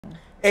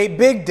A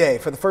big day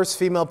for the first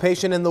female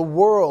patient in the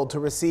world to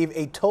receive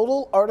a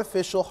total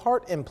artificial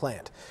heart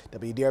implant.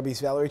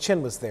 WDRB's Valerie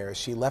Chin was there as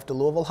she left a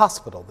Louisville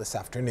hospital this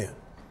afternoon.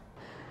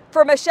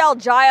 For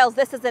Mechelle Giles,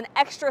 this is an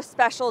extra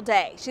special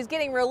day. She's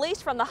getting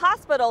released from the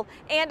hospital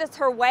and it's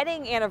her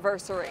wedding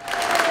anniversary.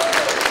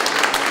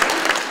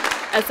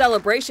 A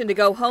celebration to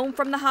go home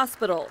from the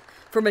hospital.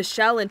 For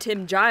Mechelle and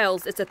Tim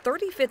Giles, it's a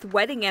 35th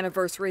wedding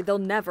anniversary they'll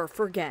never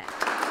forget.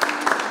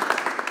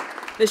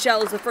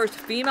 Mechelle is the first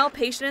female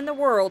patient in the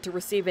world to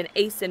receive an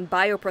Aeson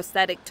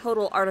bioprosthetic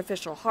total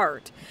artificial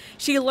heart.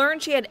 She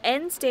learned she had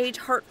end-stage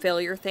heart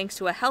failure thanks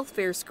to a health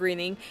fair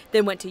screening,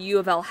 then went to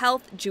UofL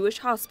Health Jewish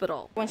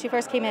Hospital. When she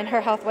first came in,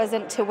 her health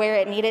wasn't to where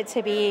it needed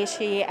to be.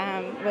 She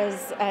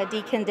was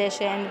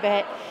deconditioned,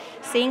 but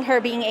seeing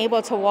her being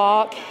able to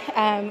walk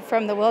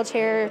from the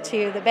wheelchair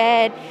to the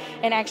bed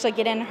and actually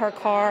get in her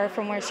car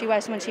from where she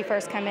was when she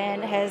first came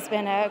in has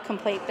been a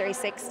complete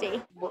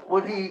 360.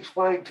 When he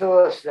explained to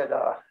us that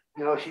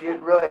she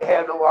didn't really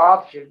have no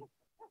option,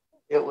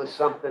 it was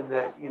something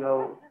that,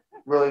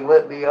 really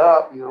lit me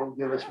up,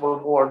 give us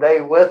one more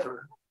day with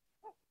her.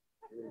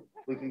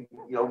 We can,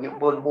 get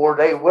one more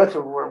day with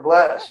her, we're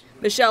blessed.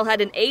 Mechelle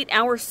had an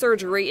 8-hour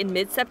surgery in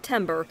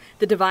mid-September.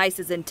 The device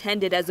is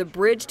intended as a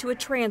bridge to a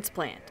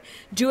transplant.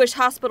 Jewish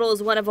Hospital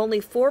is one of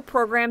only 4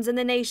 programs in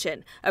the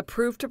nation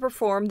approved to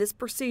perform this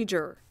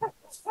procedure.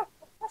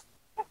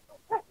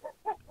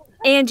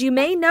 And you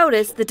may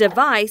notice the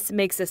device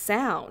makes a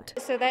sound.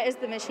 So that is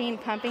the machine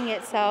pumping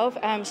itself.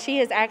 She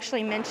has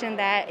actually mentioned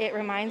that it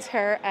reminds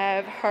her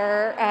of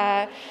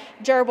her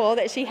gerbil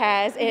that she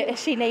has.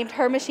 She named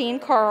her machine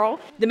Carl.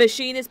 The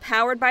machine is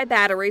powered by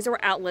batteries or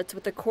outlets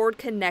with a cord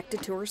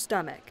connected to her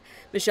stomach.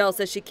 Mechelle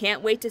says she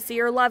can't wait to see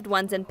her loved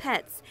ones and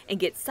pets and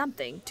get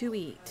something to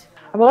eat.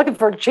 I'm looking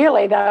for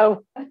chili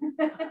though.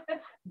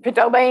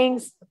 Pinto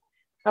beans.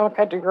 I'm a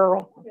country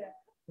girl.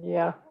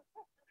 Yeah,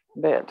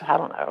 but I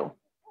don't know.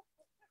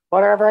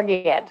 Whatever I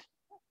get,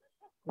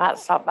 might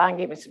stop by and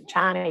get me some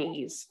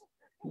Chinese.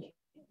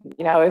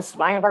 It's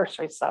my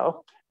anniversary,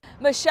 so.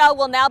 Mechelle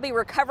will now be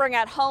recovering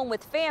at home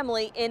with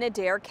family in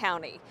Adair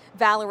County.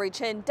 Valerie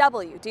Chin,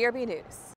 WDRB News.